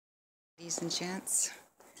Ladies and gents,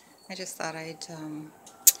 I just thought I'd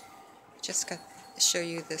show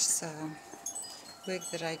you this wig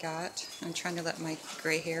that I got. I'm trying to let my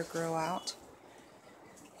gray hair grow out,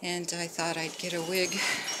 and I thought I'd get a wig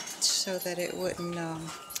so that it wouldn't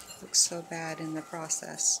look so bad in the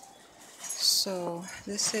process. So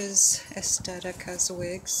this is Estetica's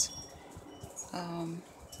Wigs,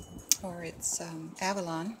 or it's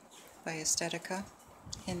Avalon by Estetica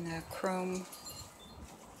in the ChromeRT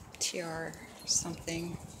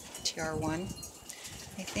something, TR1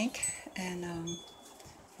 I think, and I'm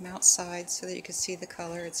outside so that you can see the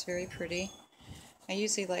color. It's very pretty. I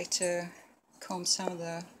usually like to comb some of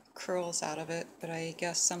the curls out of it, but I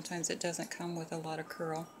guess sometimes it doesn't come with a lot of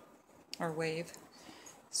curl or wave,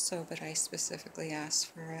 so but I specifically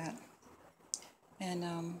asked for it.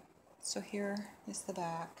 And so here is the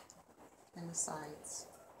back and the sides.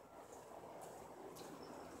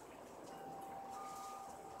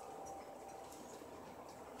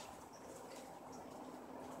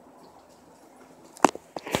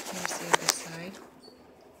 Here's the other side.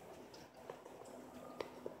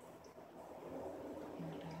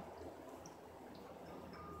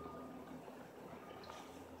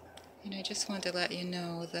 And I just wanted to let you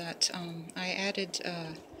know that I added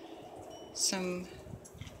some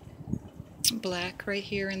black right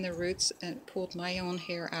here in the roots and pulled my own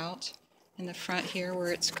hair out in the front here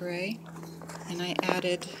where it's gray. And I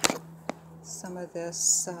added some of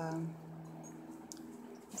this,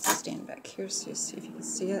 let's stand back here so you see if you can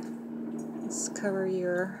see it. Let's cover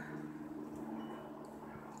your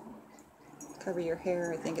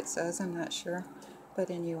hair, I think it says, I'm not sure. But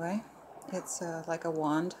anyway, it's like a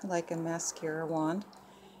wand, like a mascara wand.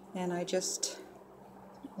 And I just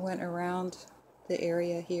went around the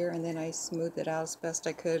area here and then I smoothed it out as best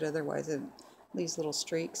I could, otherwise it leaves little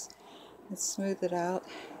streaks. And smoothed it out,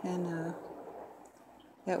 and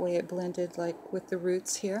that way it blended like with the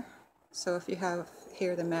roots here. So if you have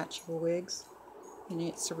hair to match your wigs and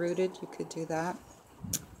it's rooted, you could do that.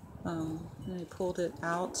 And I pulled it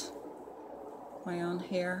out, my own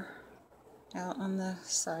hair out on the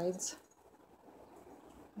sides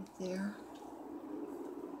right there.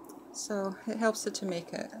 So it helps it to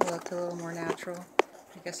make it look a little more natural.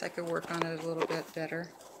 I guess I could work on it a little bit better.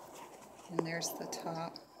 And there's the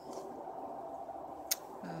top.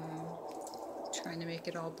 Trying to make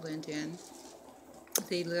it all blend in.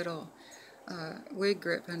 The little wig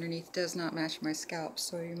grip underneath does not match my scalp,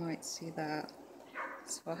 so you might see that.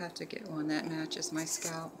 So I'll have to get one that matches my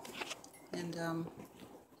scalp. And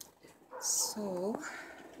so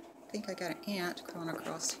I think I got an ant crawling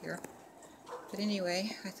across here. But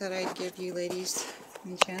anyway, I thought I'd give you ladies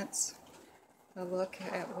and gents a look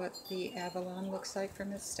at what the Avalon looks like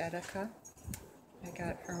from Estetica. I got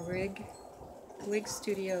it from Wig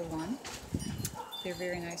Studio 1. They're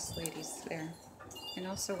very nice ladies there. And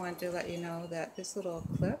also wanted to let you know that this little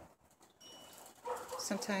clip,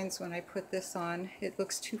 sometimes when I put this on, it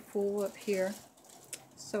looks too full up here.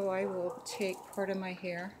 So I will take part of my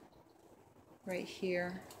hair right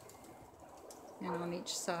here and on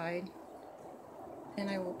each side, and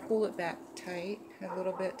I will pull it back tight, a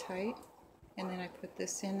little bit tight, and then I put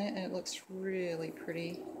this in it, and it looks really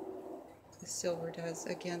pretty. The silver does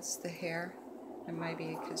against the hair, and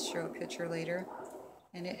maybe I could show a picture later.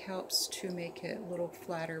 And it helps to make it a little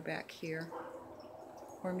flatter back here,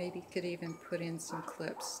 or maybe you could even put in some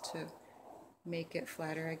clips to make it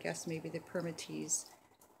flatter. I guess maybe the permatease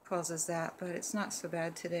causes that, but it's not so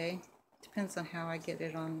bad today. Depends on how I get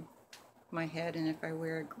it on my head and if I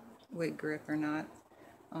wear a wig grip or not,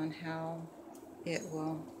 on how it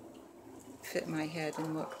will fit my head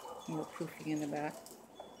and look more poofy in the back.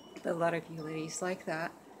 But a lot of you ladies like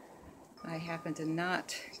that. I happen to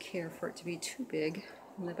not care for it to be too big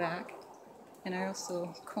in the back, and I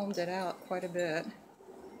also combed it out quite a bit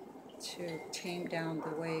to tame down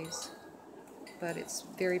the waves, but it's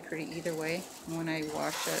very pretty either way. And when I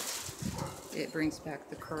wash it, it brings back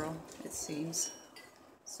the curl, it seems.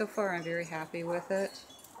 So far I'm very happy with it.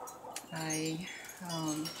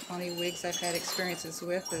 Only wigs I've had experiences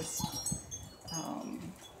with is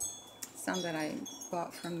some that I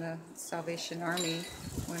bought from the Salvation Army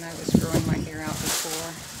when I was growing my hair out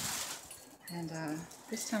before. And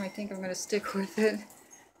this time I think I'm going to stick with it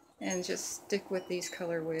and just stick with these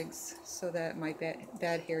color wigs so that my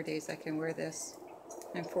bad hair days I can wear this.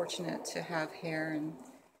 I'm fortunate to have hair,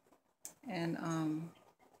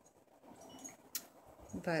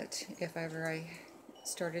 but if ever I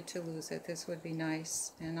started to lose it, this would be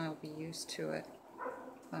nice, and I'll be used to it.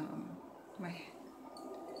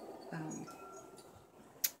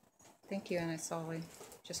 Thank you, and I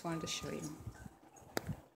just wanted to show you.